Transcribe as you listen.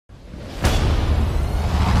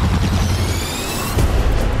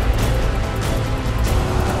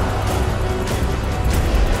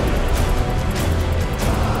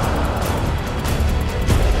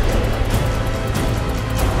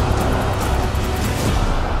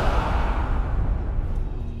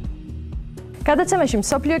გადაცემაში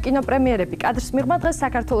მსოფლიო კინოპრემიერები კადრს მიღმა დღეს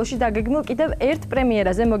საქართველოში დაგეგმილ კიდევ ერთ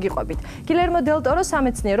პრემიერაზე მოგიყვებით. გილერმო დელ ტორო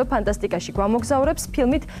სამეცნიერო ფანტასტიკაში გვამოგზაურებს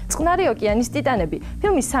ფილმით წყნარი ოკეანის ტიტანები.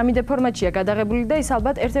 ფილმი 3D ფორმატშია გადაღებული და ის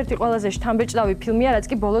ალბათ ერთ-ერთი ყველაზე შთამბეჭდავი ფილმია, რაც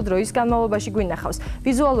კი ბოლო დროის განმავლობაში გვინახავს.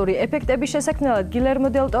 ვიზუალური ეფექტების შესაქმნელად გილერმო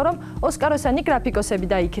დელ ტორომ ოსკაროსანი გრაფიკოსები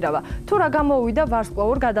დაიქირავა. თუ რა გამოუვიდა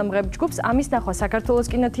ვარსკვლავურ გადამღებ ჯგუფს, ამის ნახვა საქართველოს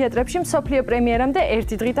კინოთეატრებში მსოფლიო პრემიერამდე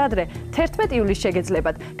ერთი დღით ადრე, 11 ივლისს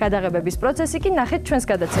შეგეძლებათ. გადაღებების პროცესი კი ნახეთ ჩვენს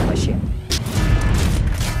გადაცემაში.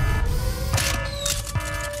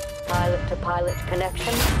 Pilot to pilot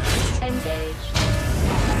connection engaged.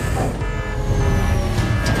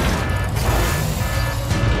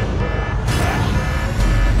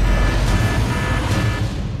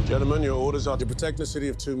 Gentlemen, your orders are to protect the city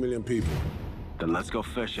of 2 million people. Then let's go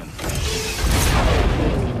fishing.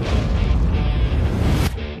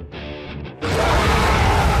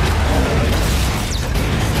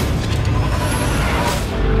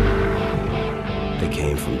 They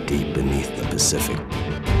came from deep beneath the Pacific.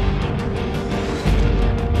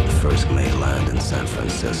 The first made land in San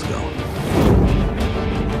Francisco.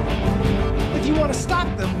 If you want to stop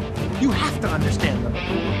them, you have to understand them.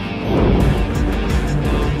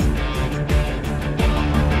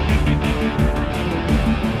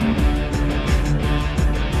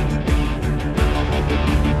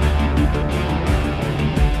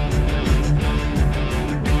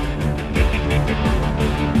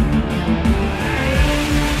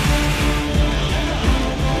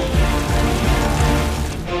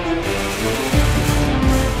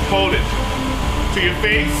 Hold it to your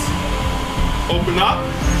face. Open up.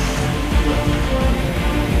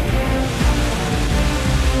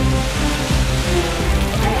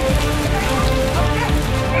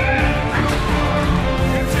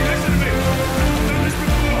 Listen to me. I've done this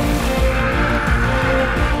before.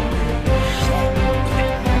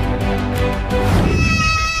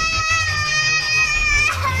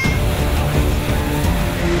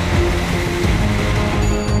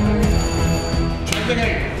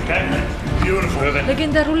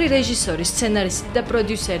 ლეგენდარული რეჟისორი, სცენარისტი და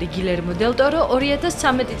პროდიუსერი გილერმო დელ ტორო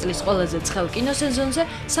 2013 წლის ყველაზე ცხელ კინოსეზონზე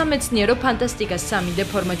სამეცნიერო ფანტასტიკას 3D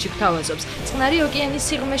ფორმატში გვთავაზობს. წყნარი ოკეანის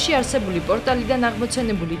სიღრმეში არსებული პორტალიდან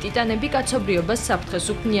აღმოცენებული ტიტანები კაცობრიობას საფრთხეს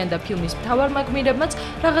უქმნიან და ფილმის მთავარ მაგმირებმაც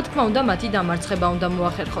რა თქმა უნდა მათი დამარცხება უნდა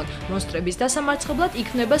მოახერხონ. მონსტრების დასამარცხებლად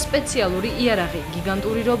იქნება სპეციალური იარაღი,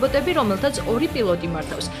 გიგანტური რობოტები, რომელთაც ორი პილოტი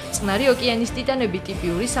მართავს. წყნარი ოკეანის ტიტანები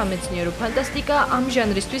ტიპიური სამეცნიერო ფანტასტიკა ამ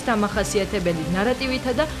ჟანრისთვის დამახასიათებელი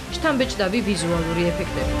ნარატივითა და შთამბეჭდავი ვიზუალური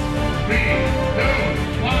ეფექტებით.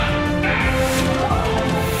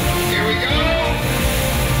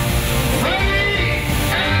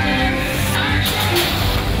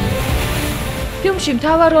 ფილმში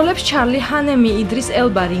მთავარ როლებს ჩარლი ჰანემი, იდრის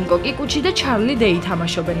ელბა, რინკო კიკუჩი და ჩარლი დეი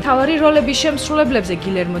თამაშობენ. მთავარი როლების შემსრულებლებზე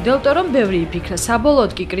გილერმო დელ ტორომ ბევრი იფიქრა,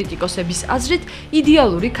 საბოლოოდ კი კრიტიკოსების აზრით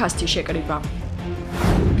იდეალური კასტი შეკრიბა.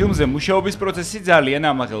 ფილმზე მუშაობის პროცესი ძალიან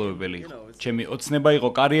ამაღელვებელი იყო. ჩემი ოცნება იყო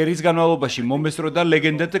კარიერის განმავლობაში მომესრო და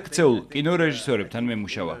ლეგენდად ქცეულ კინორეჟისორებთან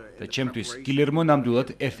მემუშავა და ჩემთვის გილერმო ნამდვილად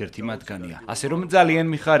ერთ-ერთი მათგანია. ასე რომ ძალიან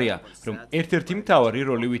მიხარია, რომ ერთ-ერთი მთავარი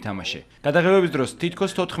როლი ვითამაშე. გადაღებების დროს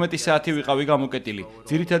თითქოს 14 საათი ვიყავი გამოკეტილი.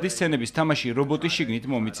 ძირითადი სცენების თამაში რობოტის შიგნით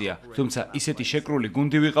მომიწია, თუმცა ისეთი შეკრული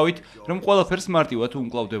გუნდი ვიყავით, რომ ყველაფერს მარტივად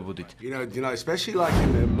უმკლავდებოდით.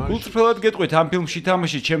 გულწრფელად გეტყვით, ამ ფილმში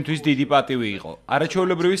თამაში ჩემთვის დიდი პატივი იყო.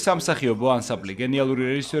 არაჩვეულებრივი სამსახიობო ანსამბლი, გენიალური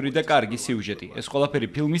რეჟისორი და კარგი სიუჟეტი. ეს ყველაფერი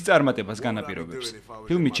ფილმის წარმატებას განაპირობებს.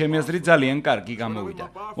 ფილმი ჩემი აზრით ძალიან კარგი გამოვიდა.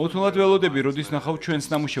 მოუთმობთ ველოდები, როდის ნახავ ჩვენს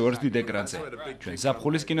ნამუშევარს დიდ ეკრანზე. ჩვენ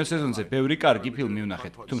ზაფხულის კინოსეზონზე ბევრი კარგი ფილმი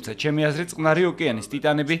ვნახეთ. თუმცა ჩემი აზრით წყნარი ოკეანის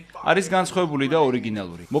ტიტანები არის განსხვავებული და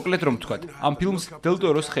ორიგინალური. მოკლედ რომ ვთქვათ, ამ ფილმს დელ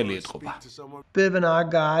ტოროს ხელი ეტყობა.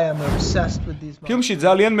 ფილმში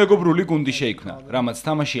ძალიან მეგობრული გუნდი შეიქმნა, რამაც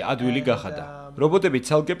თამაში ადვილი გახადა. რობოტები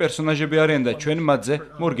ცალკე პერსონაჟები არიან და ჩვენ მათზე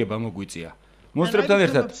მორგება მოგვიწია. მონსტრებთან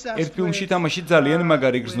ერთად ერთ ფილმში თამაში ძალიან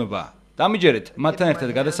მაგარი გრძნობაა. დამიჯერეთ, მათთან ერთად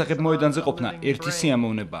გადასახებ მოედანზე ყოფნა ერთი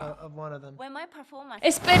სიამოვნებაა.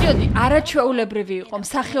 ეს პერიოდი არაჩვეულებრივი იყო.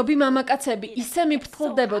 მსახიობი მამაკაცები ისე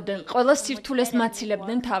მიფრთხილდებოდნენ, ყველა სირთულეს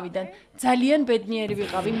მაცილებდნენ თავიდან. ძალიან ბედნიერი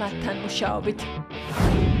ვიყავი მათთან მუშაობით.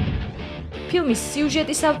 ფილმის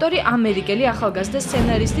სიუჟეტის ავტორი ამერიკელი ახალგაზრდა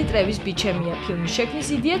სცენარისტი ტრევის ბიჩემია. ფილმის შექმნის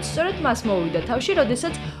იდეაც სწორედ მას მოუვიდა თავში,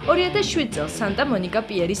 როდესაც 2007 წელს სანტა მონიკა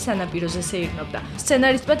პიერის სანაპიროზე სეირნობდა.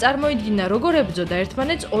 სცენარისტმა წარმოიდგინა, როგორ ებრძოდა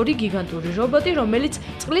ერთმანეთს ორი გიგანტური რობოტი, რომელიც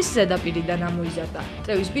წყლის ზედაპირიდან ამოიზარდა.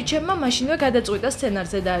 ტრევის ბიჩემმა მაშინვე გადაწყვიტა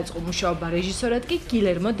სცენარზე დაეწყო მუშაობა, რეჟისორად კი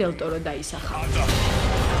გილერმო დელ ტორო დაისახა.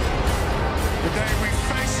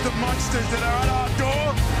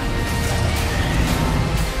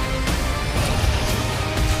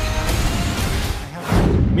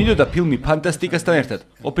 მინდოდა ფილმი ფანტასტიკასთან ერთად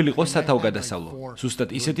ყოფილიყო სათავგადასავლო. ზუსტად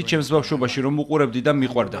ისეთი ჩემს ბავშვობაში რომ უყურებდი და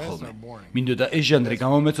მიყვარდა ხოლმე. მინდოდა ეს ჟანრი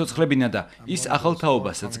გამომეცოცხლებინა და ის ახალ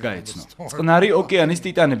თაობასაც გაეცნო. წყნარი ოკეანის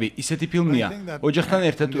ტიტანები ისეთი ფილმია, ოჯახთან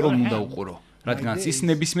ერთად რომ უნდა უყურო. რადგანაც ის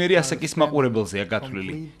ნებისმიერი ასაკის მაყურებელზეა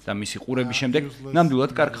გათვლილი და მისი ყურების შემდეგ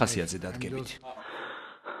ნამდვილად კარგ ხასიათზე დადგებით.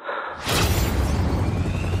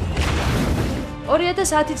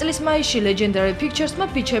 2010 წლის მაისში Legendary Pictures-მა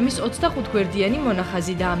ფიჩემის 25 გვერდიანი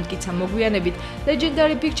მონახაზი დაამტკიცა მოგვიანებით.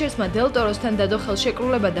 Legendary Pictures-მა დელ ტოროსთან დადო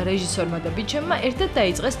ხელშეკრულება და რეჟისორმა და ფიჩემმა ერთად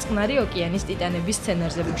დაიწყეს წყნარი ოკეანის ტიტანების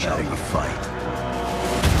სცენარზე მუშაობა.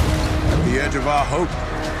 At the edge of our hope.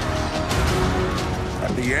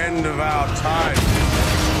 At the end of our time.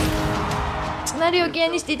 წყნარი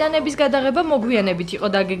ოკეანის ტიტანების გადაღება მოგვიანებით იყო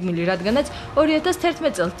დაგეგმილი, რადგანაც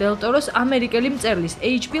 2011 წელს დელ ტოროს ამერიკელი მწერლის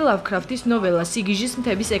H.P. Lovecraft-ის ნოველა სიგიჟის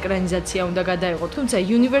მთების ეკრანიზაცია უნდა გადაიღო, თუმცა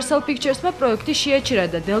Universal Pictures-მა პროექტი შეაჩერა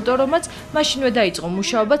და დელ ტორომაც მაშინვე დაიწყო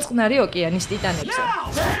მუშაობა წყნარი ოკეანის ტიტანებზე.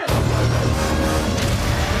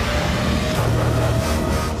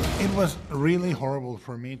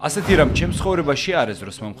 ასეთი რამ ჩემს ცხოვრებაში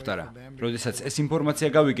არასდროს მომხდარა. როდესაც ეს ინფორმაცია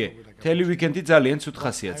გავიგე, მთელი ვიკენდი ძალიან ცუდ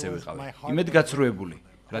ხასიათზე ვიყავი. იმედგაცრუებული,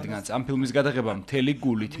 რადგანაც ამ ფილმის გადაღება მთელი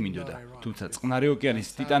გულით მინდოდა. თუმცა წყნარი ოკეანის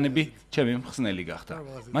ტიტანები ჩემი მხსნელი გახდა.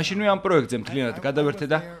 მაშინვე ამ პროექტზე მთლიანად გადავერთე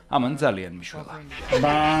და ამან ძალიან მიშველა.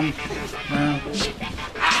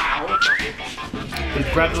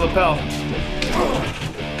 Grab the lapel.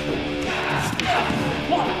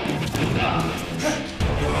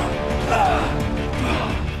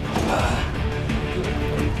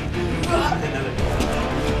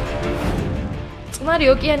 წყნარი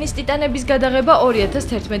ოკეანის ტიტანების გადაღება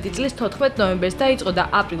 2011 წლის 14 ნოემბერს დაიწყო და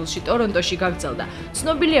აპრილში ტორონტოში გაგრძელდა.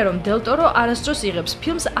 ცნობილია, რომ დელ ტორო არასდროს იღებს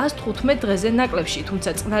ფილმს 115 დღეზე ნაკლებში, თუმცა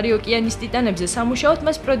წყნარი ოკეანის ტიტანებზე სამუშაოდ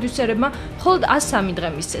მას პროდიუსერებმა მხოლოდ 103 დღე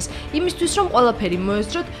მისცეს. იმისთვის, რომ ყველაფერი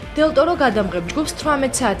მოესწროთ, დელ ტორო გადამღებ ჯგუფს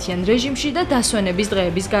 18 საათიან რეჟიმში და დასვენების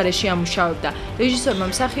დღეების გარეშე ამუშავებდა. რეჟისორმა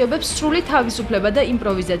მსახიობებს სრული თავისუფლება და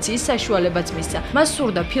იმპროვიზაციის საშუალებაც მისცა. მას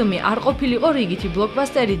სურდა ფილმი არ ყოფილიყო რიგითი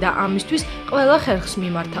ბლოკბასტერი და ამისთვის ყველა ხერხს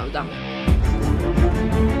მიმართავდა.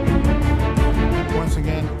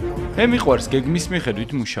 მე მიყვარს გეგმის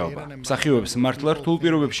მიხედვით მუშაობა. მსახიობებს მართლა რთულ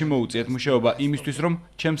პირობებში მოუწიათ მუშაობა იმისთვის, რომ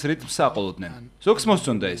ჩემს რიტმს აყოლოდნენ. ზოგს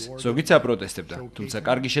მოსწონდა ეს, ზოგიც აპროტესტებდა, თუმცა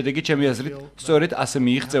კარგი შედეგი ჩემი აზრით სწორედ ასე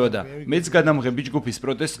მიიღწევა და მეც გადამღები ჯგუფის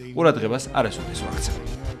პროტესტს ყურადღებას არასოდეს ვაქცევ.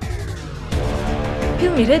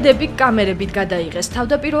 ფილმი რედები კამერებით გადაიღეს.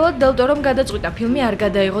 თავდაპირველად დელ ტორომ გადაწყვიტა ფილმი არ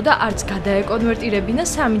გადაიღო და არც გადაეკონვერტირებინა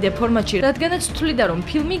 3D ფორმატში, რადგანაც თვლიდა, რომ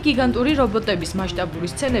ფილმი გიგანტური რობოტების მასშტაბური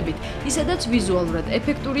სცენებით, ისედაც ვიზუალურად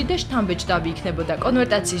ეფექტური და შთამბეჭდავი იქნებოდა.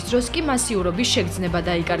 კონვერტაციის დროს კი მასიურობის შეგრძნება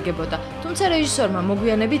დაიკარგებოდა. თუმცა რეჟისორმა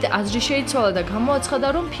მოგვიანებით აზრი შეიცვალა და გამოაცხადა,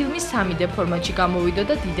 რომ ფილმი 3D ფორმატში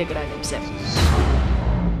გამოვიდოდა დიდ ეკრანებზე.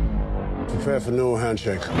 Prepare for no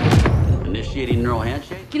handshake. Initiating neural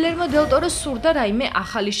handshake. გილერმო დელ ტოროს სურდა რაიმე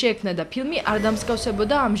ახალი შეექმნა და ფილმი არ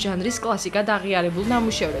დამსგავსებოდა ამ ჟანრის კლასიკად აღიარებულ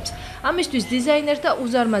ნამუშევრებს. ამისთვის დიზაინერთა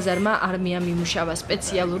უზარმაზარმა არმიამ იმუშავა,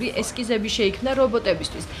 სპეციალური ესკიზები შეიქმნა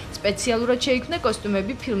რობოტებისთვის, სპეციალურად შეიქმნა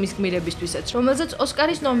კოსტუმები ფილმის გმირებისთვისაც, რომელზეც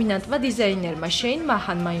ოსკარის ნომინანტმა დიზაინერმა შეინ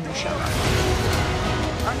მაჰანმა იმუშავა.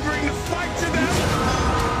 I'm bringing the fight to them.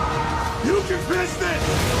 You can finish this.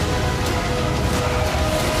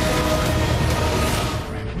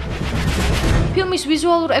 ფილმის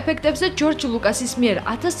ვიზუალურ ეფექტებზე ჯორჯ ლუკასის მიერ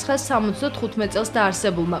 1975 წელს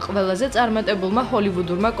დაარსებულმა ყველაზე წარმატებულმა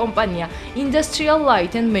ჰოლივუდურმა კომპანია Industrial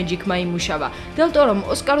Light and Magic-მა იმუშავა. დელ ტორომ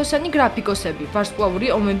ოსკაროსანი გრაფიკოსები, ვარსკვლავური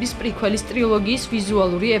ომების პრიკველის ტრილოგიის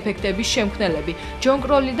ვიზუალური ეფექტების შემქმნელები, ჯონ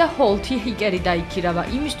კროლი და ჰოლთი ჰიკერი დაიქირავა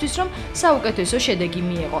იმისთვის, რომ საუკეთესო შედეგი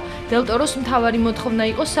მიეღო. დელ ტოროს მთავარი მოთხოვნა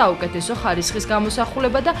იყო საუკეთესო ხარისხის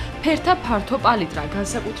გამოსახულება და ფერთა ფართო პალიტრა,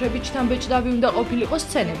 განსაკუთრებით შთამბეჭდავი უნდა ყოფილიყო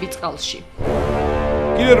სცენები წყალში.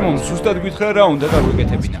 გილერმომ ზუსტად გითხრა რა უნდა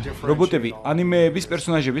გაგვეკეთებინა. რობოტები ანიმეების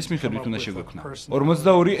პერსონაჟების მიხედვით უნდა შეგვექმნა.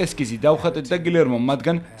 42 ესკიზი დავხატეთ და გილერმომ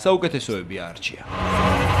მათგან საუკეთესოები აარჩია.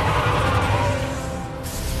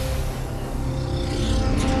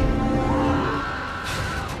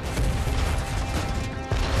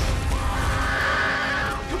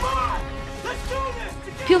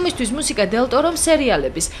 ფილმისთვის მუსიკა დელ ტორომ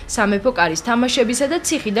სერიალების, სამეფო კარის თამაშებისა და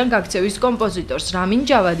ციხიდან გაქცევის კომპოზიტორს რამინ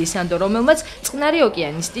ჯავადის ანდო, რომელმაც წყნარი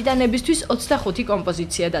ოკეანის ტიტანებისთვის 25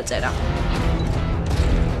 კომპოზიცია დაწერა.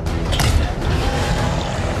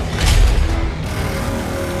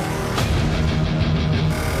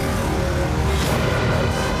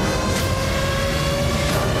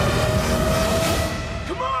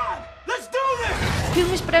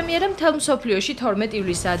 პრემიერა მთელ მსოფლიოში 12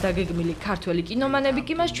 ივლისაა დაგეგმილი. ქართველი კინომანები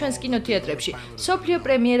კი მას ჩვენს კინოთეატრებში მსოფლიო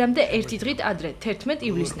პრემიერამდე ერთი დღით ადრე 11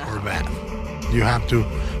 ივლისს ნახავენ. You have to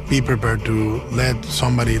be prepared to let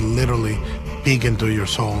somebody literally peek into your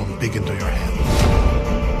soul and peek into your head.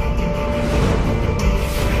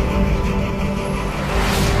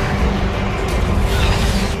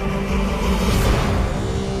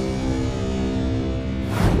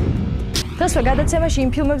 დასვა გადაცემაში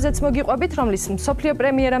იმ ფილმებზეც მოგიყვებით, რომლის მსოფლიო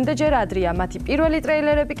პრემიერამდე ჯერ ადრეა. მათი პირველი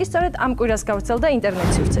ტრეილერები კი სწორედ ამ კვირას გავრცელდა ინტერნეტ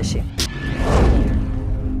სივრცეში.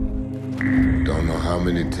 Don't know how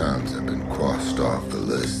many times I've been crossed off the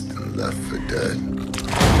list and left for dead.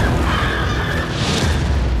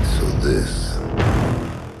 So this.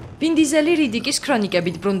 ვინ დიზელი რიდიკის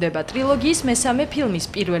ქრონიკებით ბრუნდება. ტრილოგიის მესამე ფილმის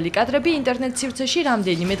პირველი კადრები ინტერნეტ სივრცეში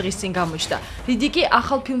რამდენიმე დღის წინ გამოჩნდა. რიდიკი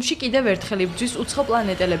ახალ ფილმში კიდევ ერთხელ იბრძვის უცხო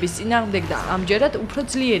პლანეტელების წინააღმდეგ და ამჯერად უფრო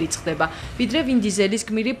ძლიერი წყდება, ვიდრე ვინ დიზელის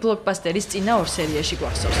გმირი ბლოკბასტერის წინა ორ სერიაში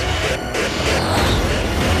გვახსოვს.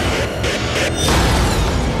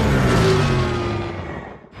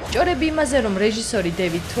 ჭორები იმაზე, რომ რეჟისორი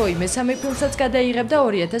დევიდ თოი მესამე ფილმსაც გადაიღებდა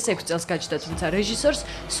 2006 წელს გაჩნდა, თუმცა რეჟისორს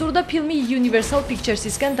სურდა ფილმი Universal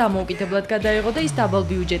Pictures-ისგან დამოუკიდებლად გადაიღო და ის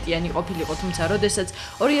დაბალბიუჯეტიანი ყოფილიყო, თუმცა როდესაც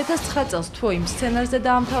 2009 წელს თოიმ სცენარზე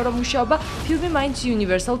დაამთავრა მუშაობა, ფილმი მაინც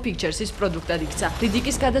Universal Pictures-ის პროდუქტად იქცა.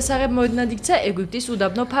 რიდიკის გადასაღებ მოედნად იქცა ეგვიპტის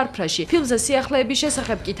უდაბნო ფარფრაში. ფილმზე სიახლეების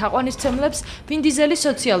შესახებ კი თაყვანისმცემლებს ვინ დიზელი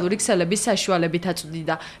სოციალური ქსელების საშუალებით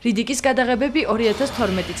აწვდიდა. რიდიკის გადაღებები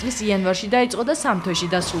 2012 წლის იანვარში დაიწყო და სამ თვეში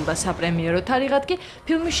დასრულდა. საპრემიერო თარიღად კი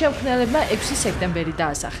ფილმის შემქმნელებმა 6 სექტემბერი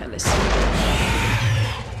დაასახელეს.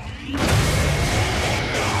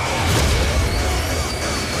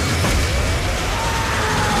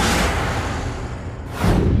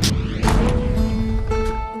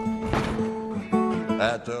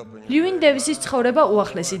 ლიუინ დევისის ცხოვრება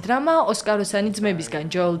უახლესი დრამაა ოსკაროსანი ძმებისგან.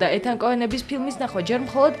 ჯოელ და ეთან კოენების ფილმის ნახვა ჯერ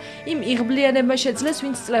მხოლოდ იმ იღბლიანებმა შეძლეს,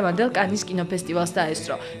 ვინც წლევანდელ კანის კინოფესტივალს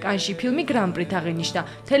დაესწრო. კანში ფილმი გრან-პრით აღინიშნა.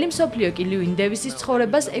 მთელი მსოფლიო კი ლიუინ დევისის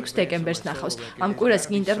ცხოვრებას 6 დეკემბერს ნახავს. ამ კვირას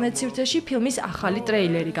კი ინტერნეტ სივრცეში ფილმის ახალი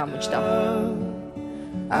ტრეილერი გამოჩნდა.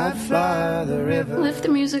 If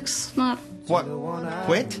the music's not What?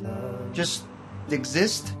 Quit? Just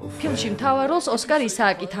exist? ფილმში მთავარ როლს ოსკარ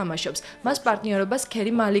ისააკი თამაშობს. მას პარტნიორობას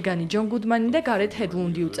ქერი მალიგანი, ჯონ გუდმანი და გარეთ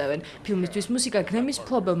ჰედლუნდი უწევენ. ფილმისთვის მუსიკა გრემის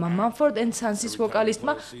მფლობელმა Mumford & Sons-ის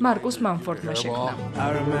ვოკალისტმა მარკუს მამფორდმა შექმნა. I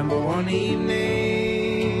remember one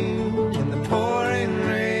evening in the pouring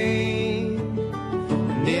rain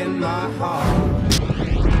and in my heart.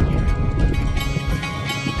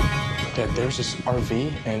 There was this RV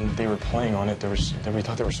and they were playing on it. We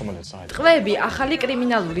thought there was someone inside. ტყვეები ახალი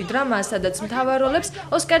კრიმინალური დრამაა, სადაც მთავარ როლებს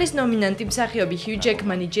ოსკარის ნომინანტი მსახიობი ჰიუ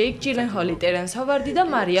ჯეკმანი, ჯეიკ ჯილენჰოლი, ტერენს ჰოვარდი და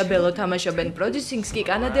მარია ბელო თამაშობენ. პროდიუსინგს კი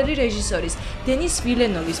კანადელი რეჟისორის დენის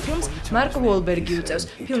ვილენოვის ფილმს მარკ უოლბერგი უწევს.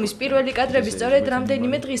 ფილმის პირველი კადრები სწორედ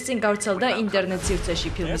რამდენიმე დღის წინ გავრცელდა ინტერნეტ სივრცეში.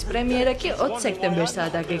 ფილმის პრემიერა კი 20 სექტემბერსაა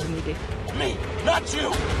დაგეგმილი. Me, not you.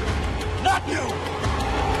 Not you.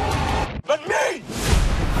 But me.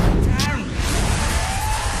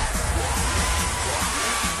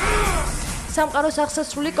 სამყაროს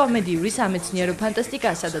აღსასრული კომედიური სამეცნიერო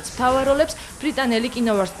ფანტასტიკაა, სადაც მთავარ როლებს ბრიტანელი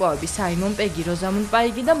კინოვარსკვლავები საიმონ პეგი, როზამუნდ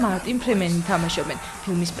პაიგი და მარტინ ფრემენი თამაშობენ.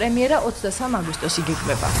 ფილმის პრემიერა 23 აგვისტოს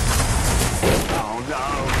იგეგმება.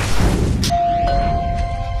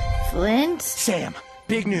 Flint? Sam,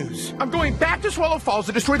 big news. I'm going back to Swallow Falls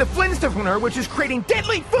to destroy the Flintstoner, which is creating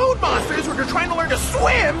deadly food monsters which are trying to learn to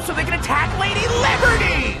swim so they can attack Lady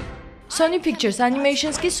Liberty! Sony Pictures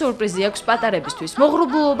Animations კი სურპრიზი აქვს პატარებისთვის.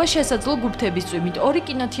 მოღრუბლულობა შესაძლო გუფთების წვიმით 2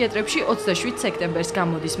 კინოთეატრებში 27 სექტემბერს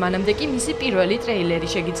გამოდის. მანამდე კი მისი პირველი ტრეილერი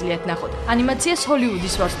შეგიძლიათ ნახოთ. ანიმაციას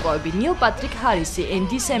ჰოლივუდის ვარსკვლავები ნილ პატრიკ ჰარისი,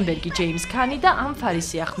 ენდი სენბერგი, ჯეიმს კანი და ამ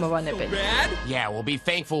ფარისი ახმოვანებენ. Yeah, we'll be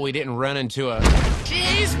thankful we didn't run into a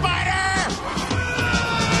cheese spider!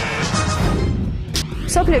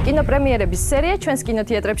 მსოფლიო კინოპრემიერების სერია ჩვენს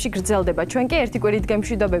კინოთეატრებში გრძელდება. ჩვენ კი ერთი კვირით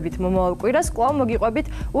გემშვიდობებით მომავალ კვირას კვლავ მოგიყვებით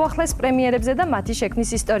უახლეს პრემიერებზე და მათი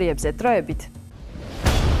შექმნის ისტორიებზე. დროებით.